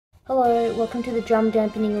Hello, welcome to the drum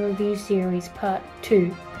dampening review series part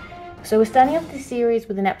 2. So we're starting off this series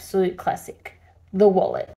with an absolute classic, the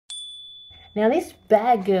wallet. Now this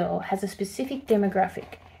bad girl has a specific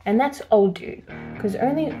demographic, and that's old dude, because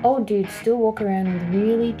only old dudes still walk around with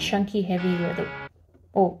really chunky heavy leather,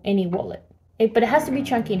 or any wallet. But it has to be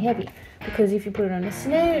chunky and heavy, because if you put it on a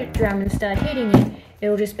snare drum and start hitting it,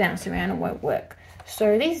 it'll just bounce around and won't work.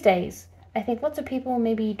 So these days, I think lots of people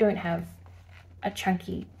maybe don't have a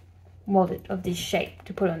chunky wallet of this shape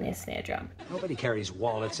to put on their snare drum. Nobody carries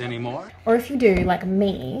wallets anymore. Or if you do, like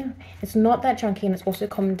me, it's not that chunky and it's also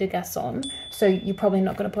comme des garçons, so you're probably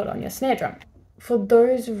not going to put it on your snare drum. For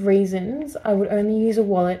those reasons, I would only use a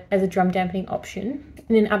wallet as a drum dampening option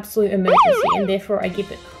in an absolute emergency, and therefore I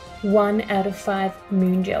give it 1 out of 5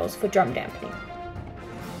 moon gels for drum dampening.